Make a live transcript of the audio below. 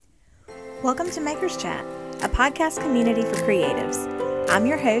Welcome to Makers Chat, a podcast community for creatives. I'm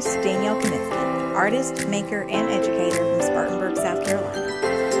your host, Danielle Kamitsky, artist, maker, and educator from Spartanburg, South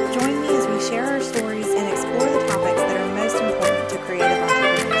Carolina. Join me as we share our stories and explore the topics that are most important to creative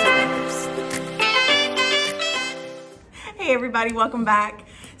entrepreneurs and makers. Hey everybody, welcome back.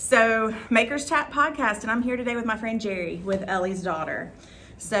 So, Makers Chat podcast, and I'm here today with my friend Jerry with Ellie's daughter.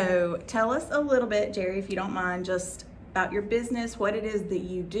 So, tell us a little bit, Jerry, if you don't mind, just about your business, what it is that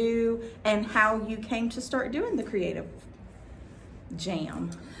you do, and how you came to start doing the Creative Jam.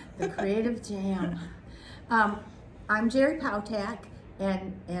 The Creative Jam. I'm Jerry Pautak,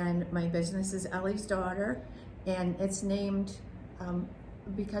 and my business is Ellie's Daughter, and it's named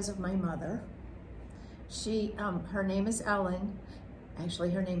because of my mother. She, her name is Ellen.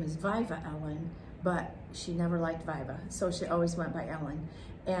 Actually, her name is Viva Ellen, but she never liked Viva, so she always went by Ellen.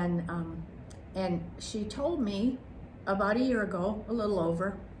 And she told me about a year ago, a little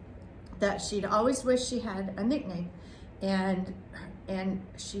over, that she'd always wished she had a nickname, and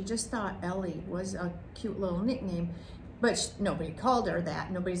she just thought Ellie was a cute little nickname, but nobody called her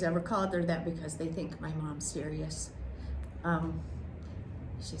that. Nobody's ever called her that because they think my mom's serious.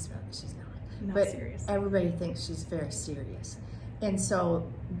 She's not but serious. Everybody thinks she's very serious, and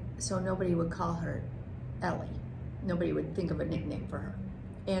so nobody would call her Ellie. Nobody would think of a nickname for her,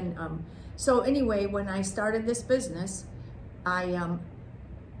 and so anyway, when I started this business, I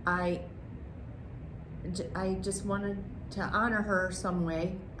just wanted to honor her some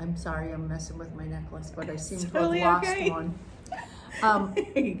way. I'm sorry, I'm messing with my necklace, but I seem to have lost one.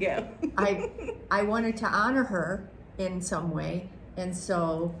 There you go. I wanted to honor her in some way, and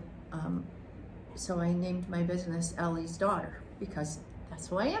so I named my business Ellie's Daughter because that's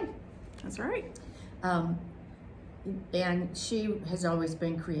who I am. That's right. And she has always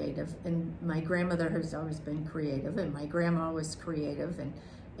been creative, and my grandmother has always been creative, and my grandma was creative,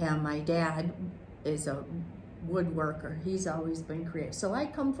 and my dad is a woodworker. He's always been creative. So I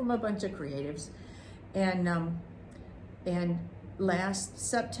come from a bunch of creatives, and last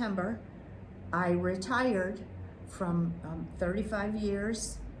September I retired from 35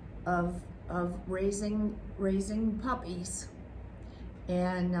 years of raising puppies,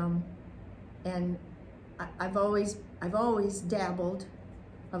 and I've always dabbled.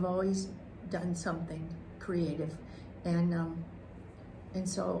 I've always done something creative, and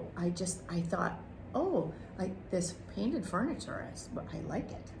so I thought, oh, like this painted furniture, I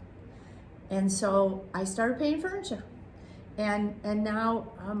like it, and so I started painting furniture, and now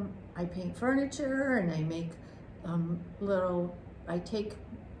I paint furniture, and I make I take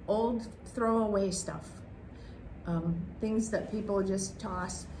old throwaway stuff, things that people just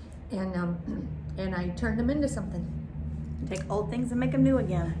toss, and I turn them into something. Take old things and make them new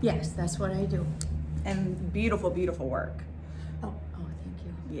again. Yes, that's what I do. And beautiful, beautiful work. Oh, thank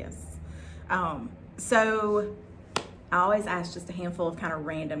you. Yes. So I always ask just a handful of kind of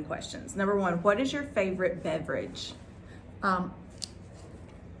random questions. Number one, what is your favorite beverage? Coffee.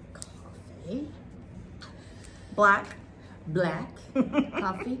 Black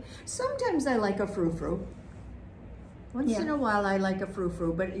Coffee. Sometimes I like a frou-frou. Once in a while I like a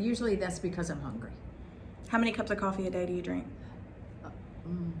frou-frou, but usually that's because I'm hungry. How many cups of coffee a day do you drink?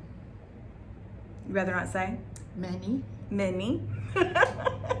 You'd rather not say? Many. Many.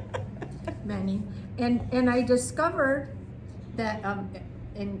 Many. And I discovered that,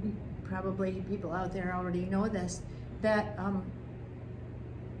 and probably people out there already know this, that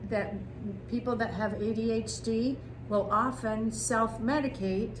that people that have ADHD will often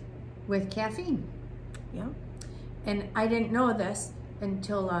self-medicate with caffeine. Yeah. And I didn't know this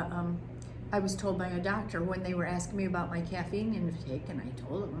until I was told by a doctor when they were asking me about my caffeine intake, and I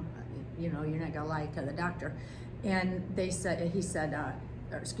told them, you're not gonna lie to the doctor. And she said,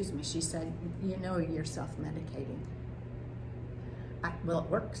 you're self-medicating. Well, it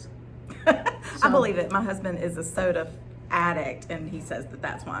works. I believe it. My husband is a soda addict, and he says that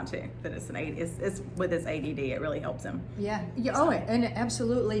that's why too. That it's with his ADD, it really helps him. Yeah. And it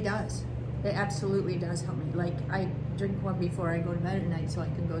absolutely does. It absolutely does help me. Like, I drink one before I go to bed at night so I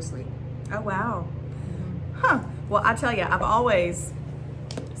can go to sleep. Oh, wow. Mm-hmm. Huh. Well, I tell you, I've always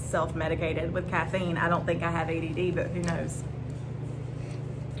self-medicated with caffeine. I don't think I have ADD, but who knows?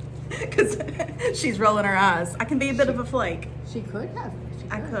 Because she's rolling her eyes. I can be a bit of a flake. She could have.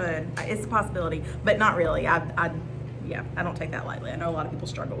 I could. It's a possibility, but not really. I don't take that lightly. I know a lot of people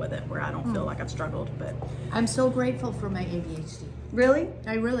struggle with it, where I don't feel like I've struggled, but I'm so grateful for my ADHD. Really?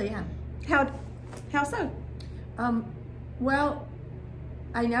 I really am. How so? Well,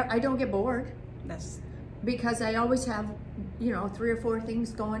 I don't get bored. That's because I always have, 3 or 4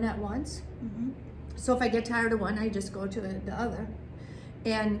 things going at once. Mm-hmm. So if I get tired of one, I just go to the other.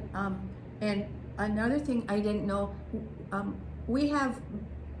 And And another thing I didn't know, we have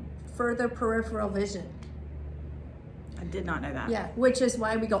further peripheral vision. I did not know that. Yeah, which is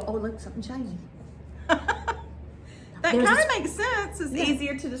why we go, oh, look, something shiny. That kind of makes sense. It's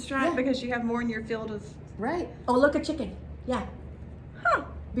easier to distract Yeah. because you have more in your field of... Right. Oh, look, a chicken. Yeah. Huh.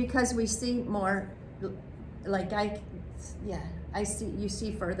 Because we see more, like I see, you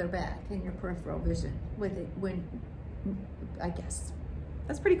see further back in your peripheral vision with it when, I guess.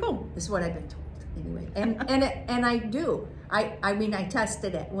 That's pretty cool. Is what I've been told anyway. And I do. I mean, I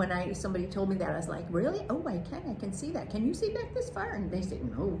tested it when somebody told me that. I was like, really? Oh, I can see that. Can you see back this far? And they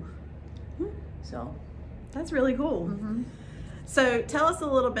said, no. So. That's really cool. Mm-hmm. So tell us a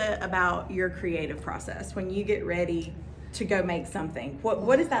little bit about your creative process. When you get ready to go make something,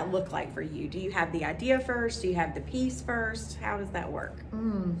 what does that look like for you? Do you have the idea first? Do you have the piece first? How does that work?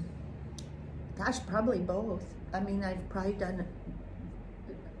 Gosh, probably both. I mean, I've probably done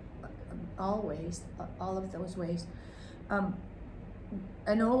all of those ways.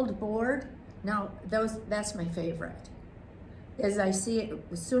 An old board, now that's my favorite. As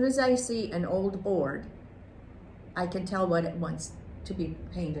soon as I see an old board, I can tell what it wants to be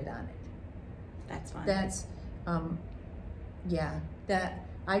painted on it. That's fine. That's,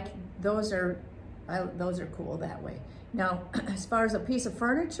 those are cool that way. Now, as far as a piece of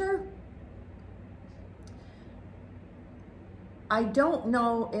furniture, I don't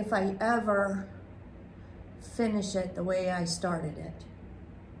know if I ever finish it the way I started it.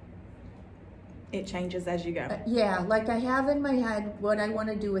 It changes as you go. Yeah, like I have in my head what I want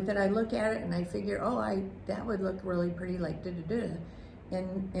to do with it. I look at it and I figure, that would look really pretty, like da-da-da.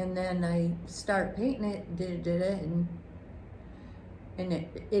 And then I start painting it, da-da-da, and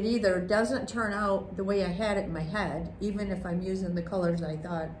it either doesn't turn out the way I had it in my head, even if I'm using the colors I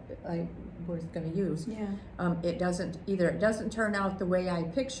thought I was going to use. Yeah. It doesn't turn out the way I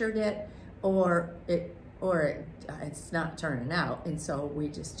pictured it, or it's not turning out, and so we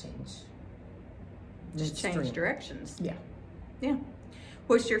just change. Just change directions. Yeah. Yeah.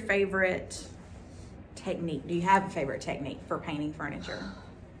 What's your favorite technique? Do you have a favorite technique for painting furniture?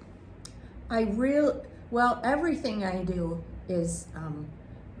 Everything I do is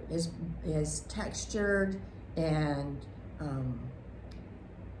textured and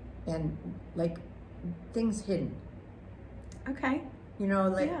like things hidden. Okay. You know,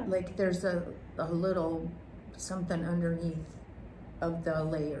 like there's a little something underneath of the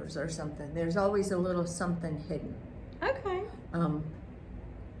layers or something. There's always a little something hidden. Okay. I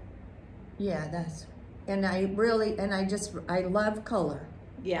love color.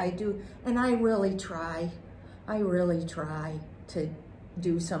 Yeah. I do, and I really try to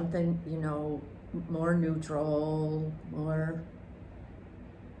do something, more neutral, more,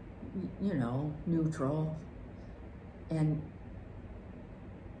 neutral. And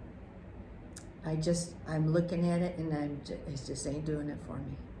I'm looking at it and it just ain't doing it for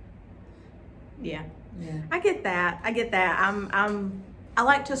me. Yeah. Yeah. I get that. I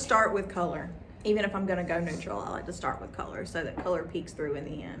like to start with color. Even if I'm going to go neutral, I like to start with color so that color peeks through in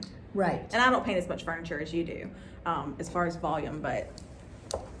the end. Right. And I don't paint as much furniture as you do, as far as volume, but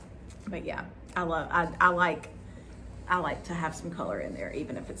yeah, I like to have some color in there,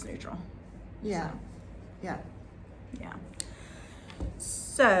 even if it's neutral. Yeah. Yeah. Yeah.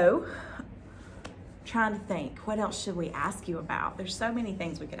 So, trying to think, what else should we ask you about? There's so many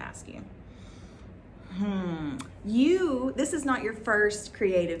things we could ask you. This is not your first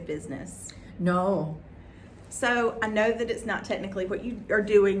creative business. No. So I know that it's not technically what you are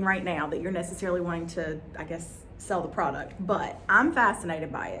doing right now, that you're necessarily wanting to, I guess, sell the product, but I'm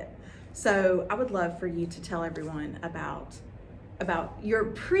fascinated by it. So I would love for you to tell everyone about your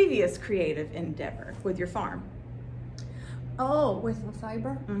previous creative endeavor with your farm. Oh, with the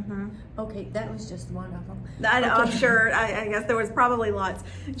fiber? Mm-hmm. Okay, that was just one of them. I'm sure, I guess there was probably lots.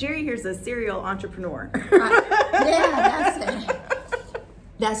 Jerry here's a serial entrepreneur. Yeah, that's it.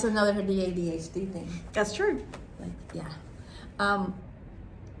 That's another the ADHD thing. That's true. Yeah.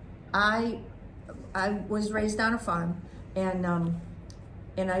 I was raised on a farm, and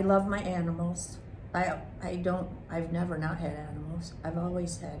I love my animals. I've never not had animals. I've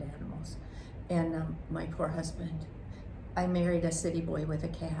always had animals. And my poor husband, I married a city boy with a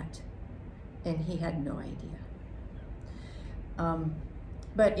cat, and he had no idea.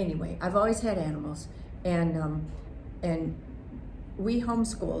 But anyway, I've always had animals, and we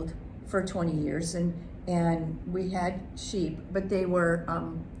homeschooled for 20 years, and we had sheep, but they were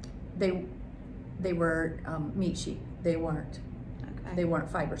meat sheep. They weren't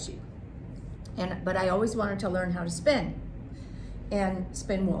fiber sheep. But I always wanted to learn how to spin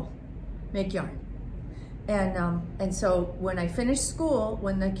wool, make yarn. And so when I finished school,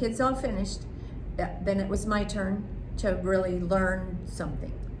 when the kids all finished, then it was my turn to really learn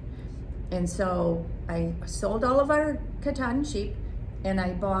something. And so I sold all of our Katahdin sheep, and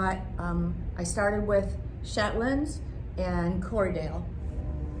I bought, I started with Shetlands and Cordale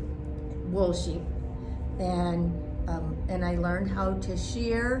wool sheep. And I learned how to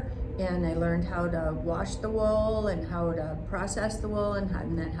shear, and I learned how to wash the wool and how to process the wool, and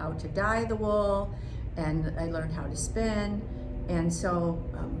then how to dye the wool, and I learned how to spin. And so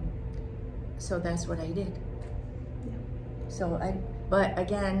that's what I did. But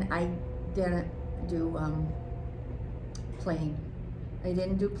again, I didn't do plain. I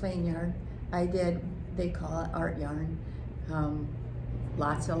didn't do plain yarn. I did, they call it art yarn.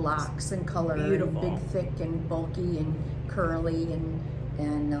 Lots of locks and color, Beautiful. And big, thick, and bulky, and curly,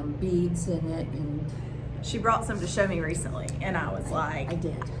 and beads in it. And She brought some to show me recently, and I was like, I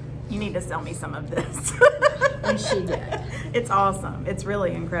did. you need to sell me some of this. And she did. It's awesome. It's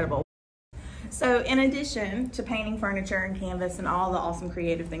really incredible. So in addition to painting furniture and canvas and all the awesome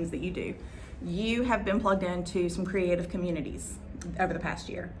creative things that you do, you have been plugged into some creative communities over the past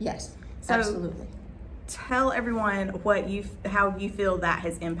year. Yes, So- absolutely. Tell everyone how you feel that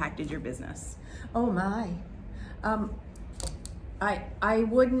has impacted your business. Oh my. I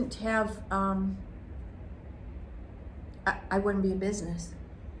wouldn't have, I wouldn't be a business.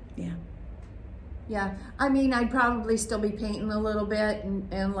 Yeah. Yeah, I mean, I'd probably still be painting a little bit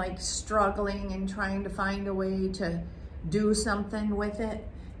and like struggling and trying to find a way to do something with it,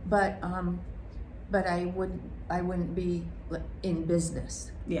 but I wouldn't be in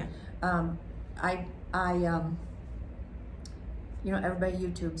business. Yeah. You know, everybody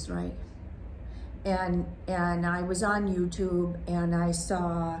YouTubes, right? And I was on YouTube and I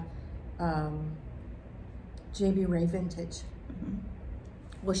saw JB Ray Vintage. Mm-hmm.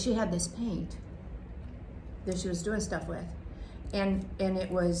 Well, she had this paint that she was doing stuff with, and it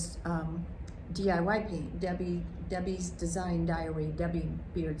was DIY paint, Debbie's Design Diary, Debbie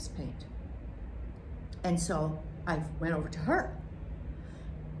Beard's paint. And so I went over to her,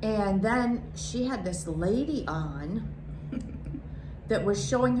 and then she had this lady on that was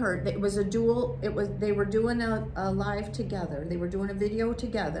showing her, it was a dual, they were doing a live together, they were doing a video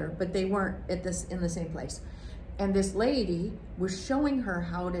together, but they weren't in the same place. And this lady was showing her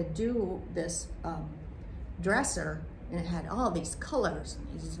how to do this dresser, and it had all these colors and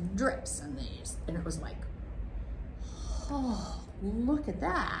these drips and it was like, oh, look at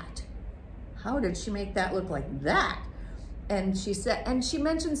that. How did she make that look like that? And she said, and she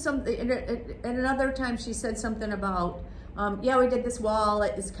mentioned something, and another time she said something about, yeah, we did this wall.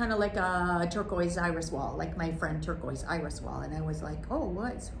 It's kind of like a turquoise iris wall, like my friend Turquoise Iris Wall. And I was like, oh,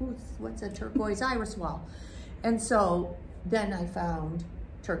 what's a turquoise iris wall? And so then I found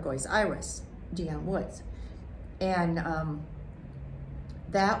Turquoise Iris, Deon Woods. And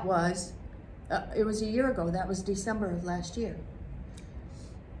that was, it was a year ago. That was December of last year.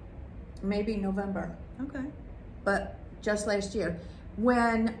 Maybe November. Okay. But just last year.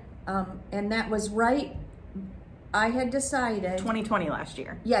 When, and that was right, I had decided. 2020 last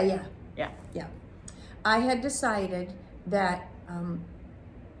year. Yeah. Yeah. I had decided that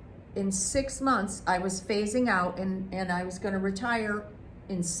in 6 months I was phasing out, and I was going to retire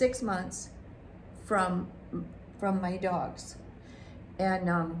in 6 months from my dogs, and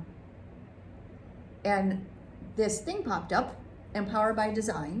this thing popped up, Empower by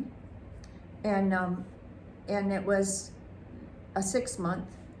Design, and it was a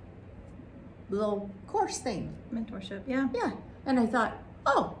 6-month little course thing. Mentorship. Yeah. Yeah, and I thought,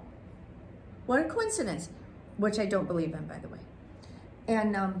 oh, what a coincidence, which I don't believe in, by the way.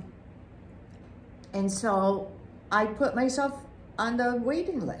 And so I put myself on the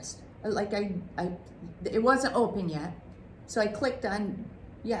waiting list. Like it wasn't open yet, so I clicked on,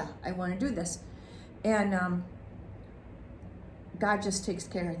 yeah, I want to do this, and God just takes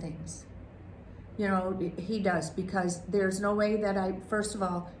care of things. You know, He does, because there's no way that I, first of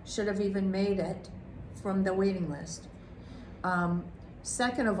all, should have even made it from the waiting list.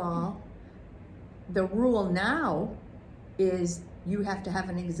 Second of all, the rule now is you have to have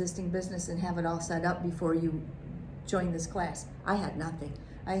an existing business and have it all set up before you join this class. I had nothing.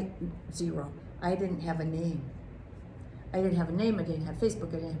 Zero. I didn't have a name. I didn't have Facebook,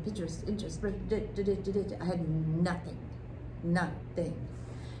 I didn't have pictures, interests, I had nothing.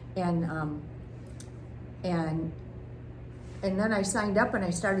 And then I signed up and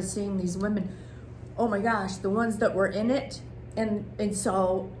I started seeing these women, oh my gosh, the ones that were in it. And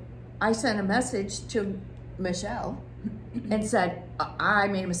so I sent a message to Michelle and said, I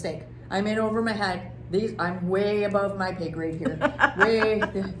made a mistake. I'm in over my head. I'm way above my pay grade here.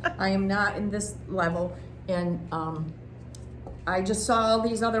 I am not in this level. And I just saw all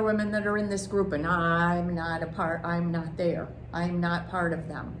these other women that are in this group, and I'm not there. I'm not part of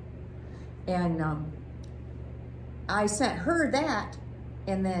them. And I sent her that,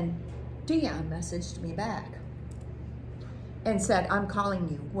 and then Dion messaged me back and said, I'm calling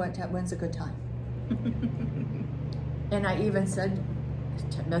you. When's a good time? And I even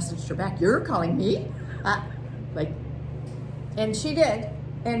messaged her back, you're calling me? And she did.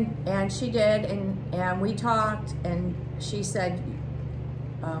 And she did, and we talked, and she said,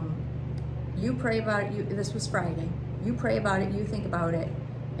 you pray about it, this was Friday, you pray about it, you think about it,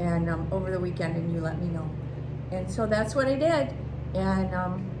 and over the weekend, and you let me know. And so that's what I did. And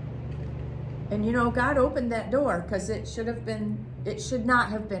God opened that door, because it should not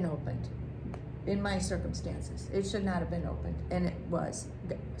have been opened in my circumstances. It should not have been opened, and it was.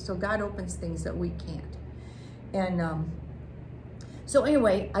 So God opens things that we can't. And so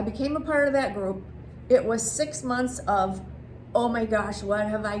anyway, I became a part of that group. It was 6 months of, oh my gosh, what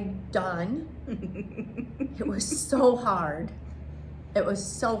have I done? It was so hard. It was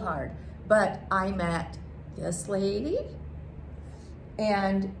so hard. But I met this lady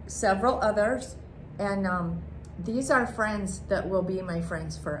and several others. And these are friends that will be my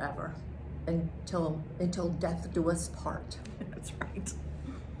friends forever until death do us part. That's right.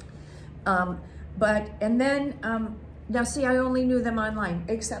 Now, see, I only knew them online,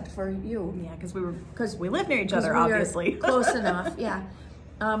 except for you. Yeah, because we live near each other, obviously. Close enough, yeah.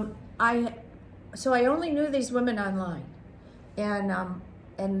 So I only knew these women online, and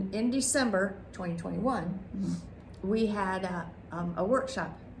in December 2021, we had a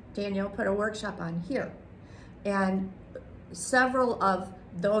workshop. Daniel put a workshop on here, and several of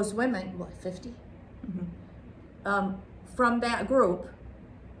those women, 50, from that group.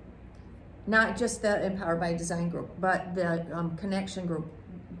 Not just the Empowered by Design group, but the Connection group,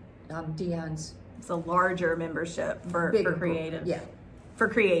 Dion's. It's a larger membership for creatives. Group. Yeah. For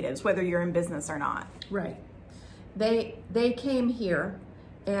creatives, whether you're in business or not. Right. They came here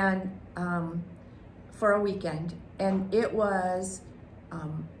and for a weekend, and it was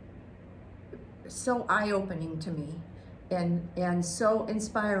so eye-opening to me and so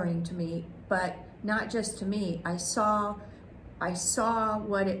inspiring to me, but not just to me. I saw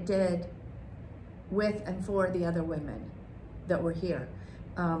what it did with and for the other women that were here.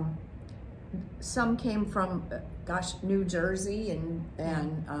 Some came from, New Jersey and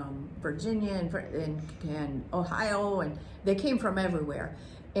Virginia and Ohio, and they came from everywhere.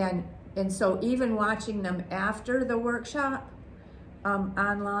 And so even watching them after the workshop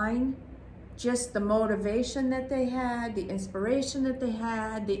online, just the motivation that they had, the inspiration that they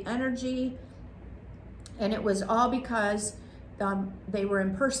had, the energy, and it was all because they were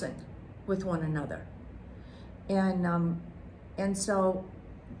in person with one another. And so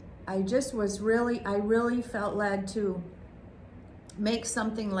I really felt led to make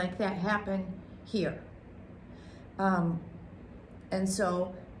something like that happen here. And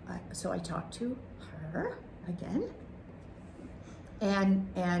so I talked to her again, and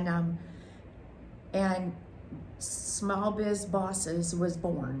Small Biz Bosses was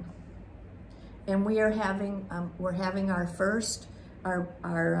born, and we're having our first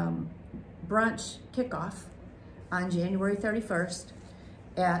brunch kickoff on January 31st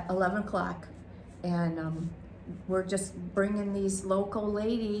at 11 o'clock, and we're just bringing these local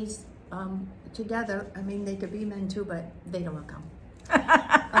ladies together. I mean, they could be men too, but they don't want to come.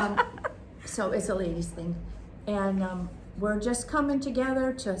 So it's a ladies thing, and we're just coming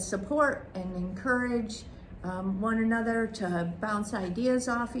together to support and encourage one another, to bounce ideas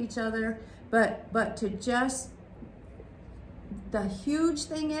off each other, but to just, the huge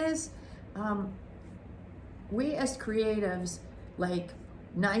thing is, we as creatives, like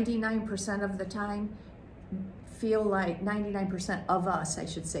 99% of the time, feel like 99% of us, I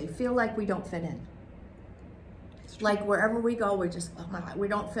should say, feel like we don't fit in. Like wherever we go, we're just, oh my God, we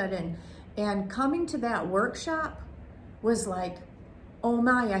don't fit in. And coming to that workshop was like, oh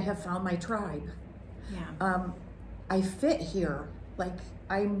my, I have found my tribe. Yeah. I fit here. Like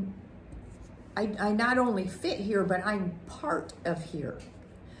I not only fit here, but I'm part of here.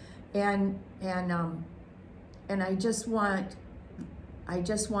 And I just want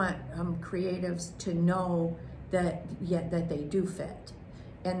creatives to know that they do fit,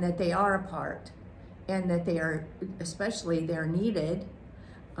 and that they are a part, and that they are, especially they're needed.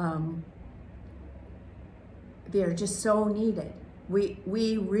 They're just so needed. We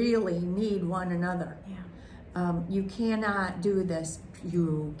really need one another. Yeah. You cannot do this.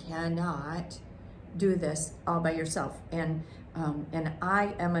 You cannot do this all by yourself. And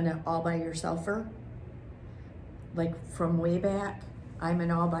I am an all by yourselfer. Like from way back, I'm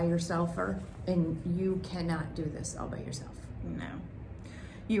an all-by-yourselfer, and you cannot do this all by yourself. No,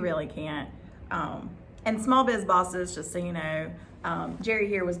 you really can't. And small biz bosses, just so you know, Jerry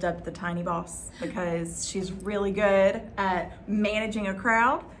here was dubbed the tiny boss because she's really good at managing a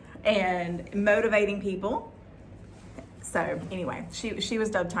crowd and motivating people. So anyway, she was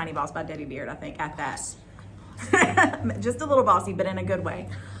dubbed Tiny Boss by Debbie Beard, I think, at that. Just a little bossy, but in a good way.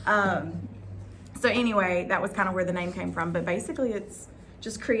 So anyway, that was kind of where the name came from. But basically, it's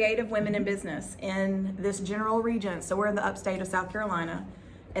just creative women in business in this general region. So we're in the upstate of South Carolina,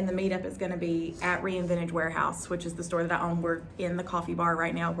 and the meetup is going to be at Reinventage Warehouse, which is the store that I own. We're in the coffee bar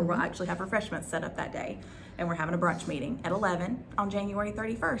right now, where we'll actually have refreshments set up that day. And we're having a brunch meeting at 11 on January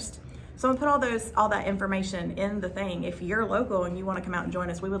 31st. So I'm gonna put all that information in the thing. If you're local and you want to come out and join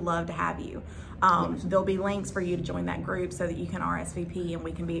us, we would love to have you. There'll be links for you to join that group so that you can RSVP and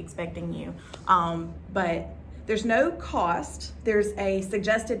we can be expecting you. But there's no cost. There's a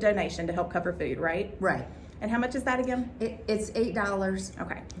suggested donation to help cover food, right? Right. And how much is that again? It's $8.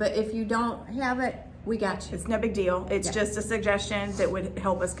 Okay. But if you don't have it, we got you. It's no big deal. It's just a suggestion that would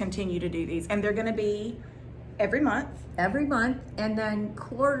help us continue to do these. And they're gonna be every month. Every month, and then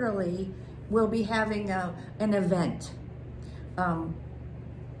quarterly, we'll be having an event.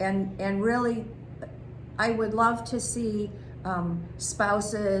 And really, I would love to see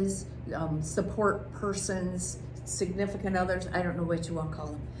spouses, support persons, significant others. I don't know what you want to call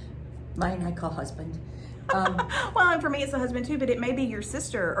them. Mine, I call husband. Well, and for me, it's a husband too, but it may be your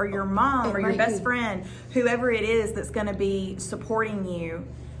sister or your mom or your best friend, whoever it is that's going to be supporting you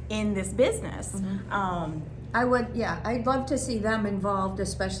in this business. Mm-hmm. I'd love to see them involved,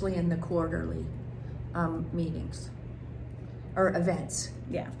 especially in the quarterly meetings or events.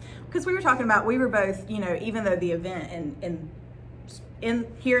 Yeah, because we were talking about, we were both, even though the event in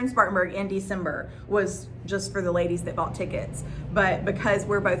here in Spartanburg in December was just for the ladies that bought tickets, but because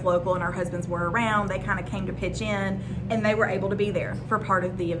we're both local and our husbands were around, they kind of came to pitch in and they were able to be there for part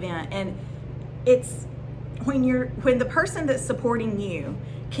of the event. And it's when the person that's supporting you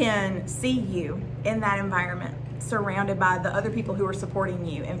can see you in that environment, surrounded by the other people who are supporting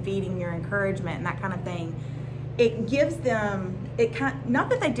you and feeding your encouragement and that kind of thing, it gives them, not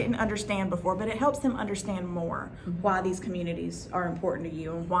that they didn't understand before, but it helps them understand more why these communities are important to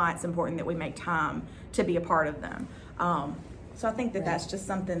you and why it's important that we make time to be a part of them. So I think that that's just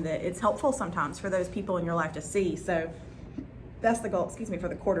something that it's helpful sometimes for those people in your life to see. So that's the goal, for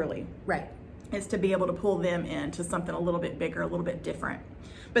the quarterly. Right. Is to be able to pull them into something a little bit bigger, a little bit different.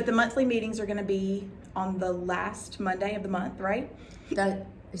 But the monthly meetings are going to be on the last Monday of the month, right?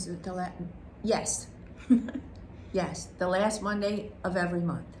 Yes. Yes, the last Monday of every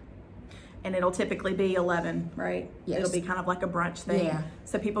month. And it'll typically be 11, right? Yes. It'll be kind of like a brunch thing. Yeah.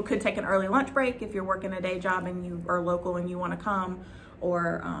 So people could take an early lunch break if you're working a day job and you are local and you want to come,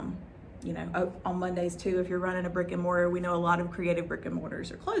 or on Mondays too, if you're running a brick and mortar. We know a lot of creative brick and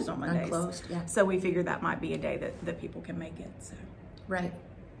mortars are closed on Mondays. Closed, yeah. So we figured that might be a day that people can make it. So. Right.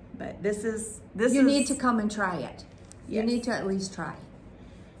 But this is you need to come and try it. Yes. You need to at least try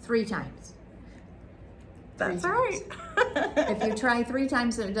 3 times. That's right. If you try 3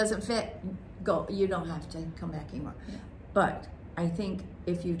 times and it doesn't fit, go. You don't have to come back anymore. Yeah. But I think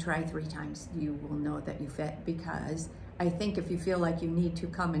if you try 3 times, you will know that you fit, because I think if you feel like you need to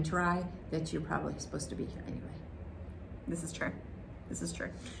come and try, that you're probably supposed to be here anyway. This is true.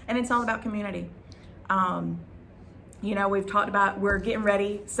 And it's all about community. We've talked about, we're getting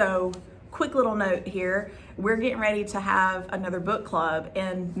ready. So quick little note here. We're getting ready to have another book club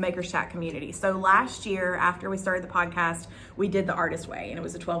in Maker's Chat community. So last year, after we started the podcast, we did the Artist Way, and it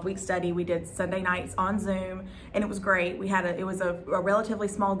was a 12-week study. We did Sunday nights on Zoom, and it was great. It was a relatively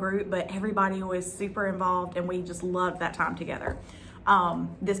small group, but everybody was super involved, and we just loved that time together.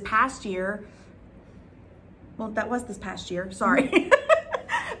 This past year, that was this past year, sorry.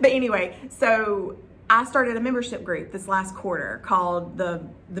 But anyway, so I started a membership group this last quarter called the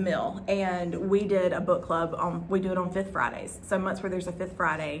Mill, and we did a book club. We do it on 5th Fridays. So months where there's a 5th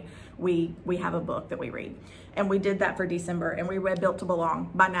Friday, we have a book that we read. And we did that for December, and we read Built to Belong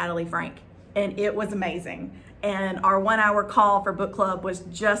by Natalie Frank, and it was amazing. And our 1-hour call for book club was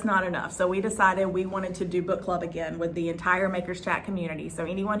just not enough. So we decided we wanted to do book club again with the entire Maker's Chat community. So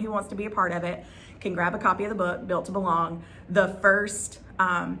anyone who wants to be a part of it can grab a copy of the book, Built to Belong. The first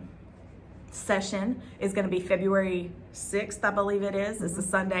session is going to be February 6th, I believe it is. It's a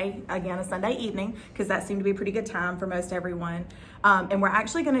Sunday, again, a Sunday evening, because that seemed to be a pretty good time for most everyone. And we're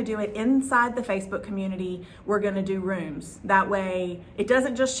actually going to do it inside the Facebook community. We're going to do rooms. That way it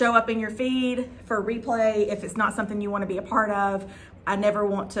doesn't just show up in your feed for replay if it's not something you want to be a part of. I never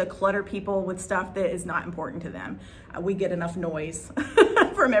want to clutter people with stuff that is not important to them. We get enough noise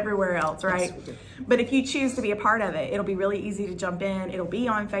from everywhere else, right? Yes, we do. But if you choose to be a part of it, it'll be really easy to jump in. It'll be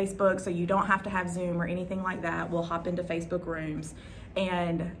on Facebook, so you don't have to have Zoom or anything like that. We'll hop into Facebook rooms.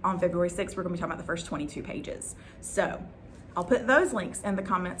 And on February 6th, we're going to be talking about the first 22 pages. So I'll put those links in the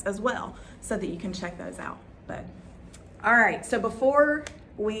comments as well so that you can check those out. But all right, so before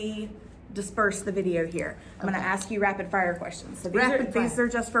we disperse the video here, I'm going to ask you rapid fire questions. So these are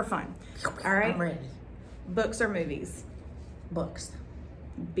just for fun. All right? I'm ready. Books or movies? Books.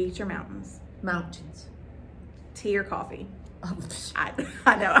 Beach or mountains? Mountains. Tea or coffee? Oh,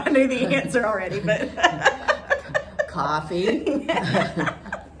 I know, I knew the answer already, but coffee.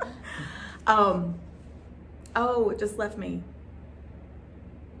 Oh, it just left me.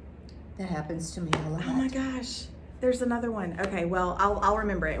 That happens to me a lot. Oh my gosh. There's another one. Okay, well, I'll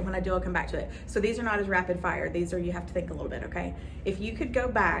remember it. When I do, I'll come back to it. So these are not as rapid fire. These are, you have to think a little bit, okay? If you could go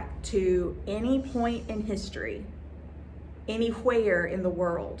back to any point in history, anywhere in the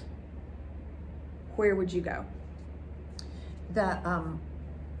world, where would you go? The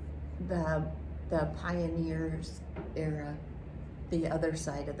pioneers era, the other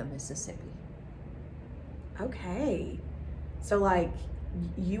side of the Mississippi. Okay. So like,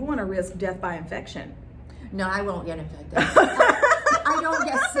 you want to risk death by infection. No, I won't get infected. I don't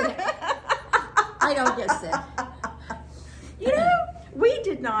get sick. I don't get sick. You know, we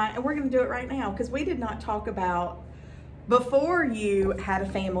did not, and we're going to do it right now, because we did not talk about, before you had a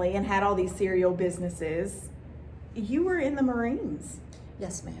family and had all these cereal businesses, you were in the Marines.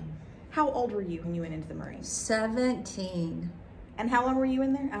 Yes, ma'am. How old were you when you went into the Marines? 17. And how long were you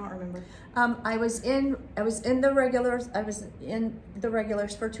in there? I don't remember. I was in the regulars. I was in the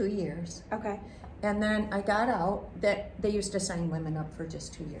regulars for 2 years. Okay. And then I got out. That they used to sign women up for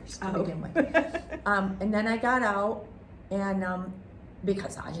just 2 years to begin with. And then I got out, and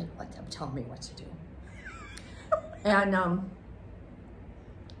because I didn't let them tell me what to do.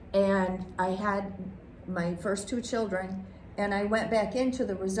 And I had my first 2 children, and I went back into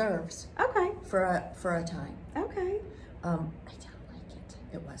the reserves. Okay. For a time. Okay. I don't like it.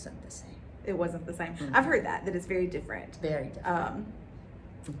 It wasn't the same. It wasn't the same. Mm-hmm. I've heard that it's very different. Very different.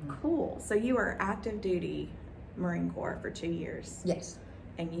 Cool. So you were active duty Marine Corps for 2 years. Yes.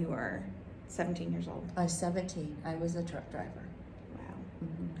 And you were 17 years old. I was 17. I was a truck driver. Wow.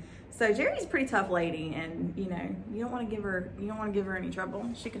 Mm-hmm. So Jerry's a pretty tough lady, and you know, you don't want to give her any trouble.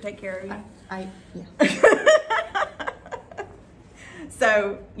 She can take care of you. Yeah.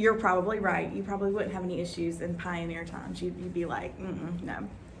 So you're probably right. You probably wouldn't have any issues in pioneer times. You'd be like, no.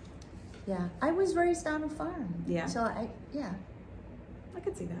 Yeah. I was raised on a farm. Yeah. So I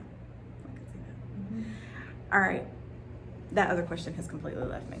could see that. Mm-hmm. All right. That other question has completely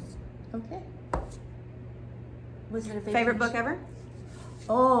left me. Okay. Was it a Favorite book ever?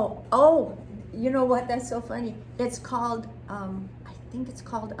 Oh, you know what? That's so funny. It's called, I think it's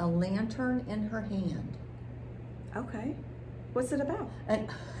called A Lantern in Her Hand. Okay. What's it about? And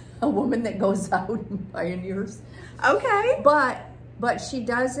a woman that goes out and pioneers. Okay. But she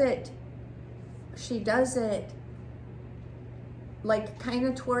does it like kind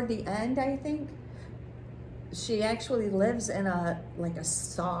of toward the end, I think. She actually lives in a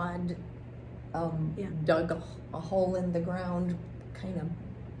sod, dug a hole in the ground kind of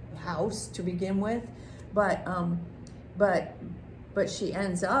house to begin with, but she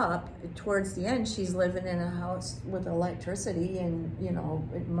ends up towards the end. She's living in a house with electricity and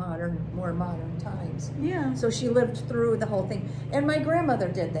more modern times. Yeah. So she lived through the whole thing, and my grandmother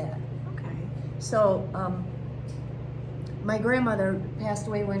did that. Okay. So my grandmother passed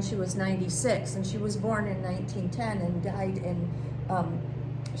away when she was 96, and she was born in 1910 and died in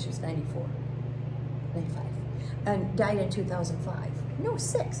she was 95, and died in 2005. No,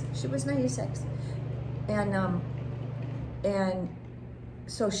 6. She was 96, and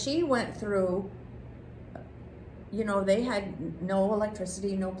so she went through. They had no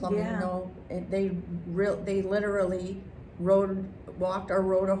electricity, no plumbing, they literally walked or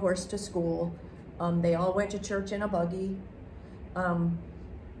rode a horse to school. They all went to church in a buggy.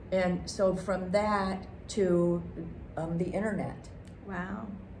 And so from that to the internet. Wow.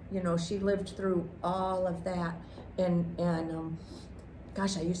 She lived through all of that. And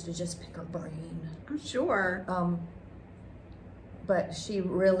gosh, I used to just pick her brain. I'm sure. But she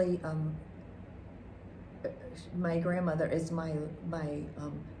really, my grandmother is my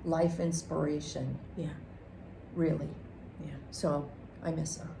life inspiration. Yeah. Really. Yeah. So I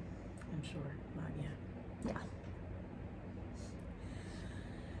miss her. I'm sure. Not yet. Yeah.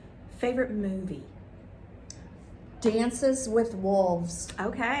 Favorite movie? Dances with Wolves.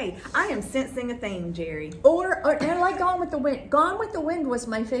 Okay. I am sensing a theme, Jerry. And like Gone with the Wind. Gone with the Wind was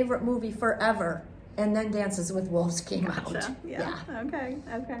my favorite movie forever. And then Dances with Wolves came out. Yeah. Okay.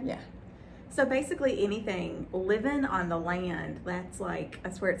 Yeah. So basically anything living on the land, that's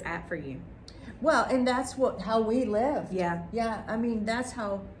where it's at for you. Well, and that's how we lived. Yeah. Yeah. I mean, that's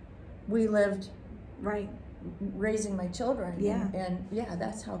how we lived. Right. Raising my children. Yeah. And yeah,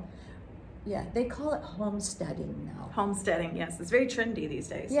 that's how. Yeah, they call it homesteading now. Homesteading, yes. It's very trendy these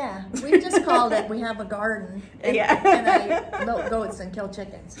days. Yeah, we just called it, we have a garden. And, Yeah. And I milk goats and kill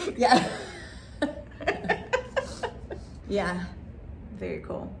chickens. Yeah. Yeah. Very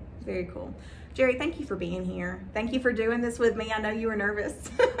cool. Very cool. Jerry, thank you for being here. Thank you for doing this with me. I know you were nervous.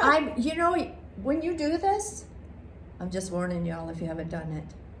 When you do this, I'm just warning y'all if you haven't done it.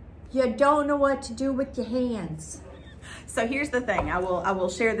 You don't know what to do with your hands. So here's the thing. I will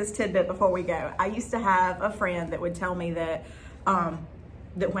share this tidbit before we go. I used to have a friend that would tell me that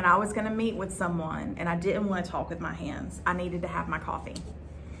that when I was going to meet with someone and I didn't want to talk with my hands, I needed to have my coffee,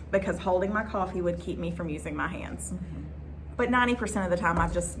 because holding my coffee would keep me from using my hands. Mm-hmm. But 90% of the time,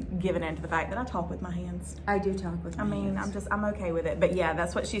 I've just given in to the fact that I talk with my hands. I do talk with my hands. I'm okay with it. But yeah,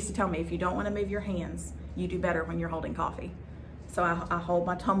 that's what she used to tell me. If you don't want to move your hands, you do better when you're holding coffee. So I hold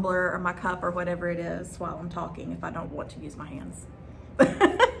my tumbler or my cup or whatever it is while I'm talking if I don't want to use my hands.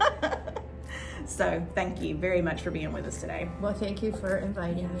 So thank you very much for being with us today. Well, thank you for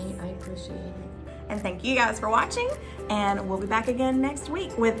inviting me. I appreciate it. And thank you guys for watching. And we'll be back again next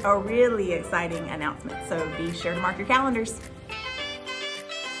week with a really exciting announcement. So be sure to mark your calendars.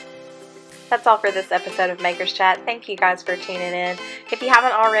 That's all for this episode of Makers Chat. Thank you guys for tuning in. If you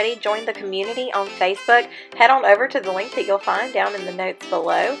haven't already joined the community on Facebook, head on over to the link that you'll find down in the notes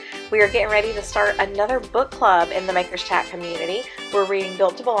below. We are getting ready to start another book club in the Makers Chat community. We're reading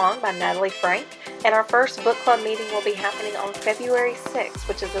Built to Belong by Natalie Frank, and our first book club meeting will be happening on February 6th,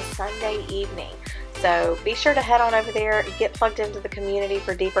 which is a Sunday evening. So be sure to head on over there, get plugged into the community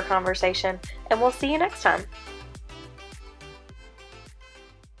for deeper conversation, and we'll see you next time.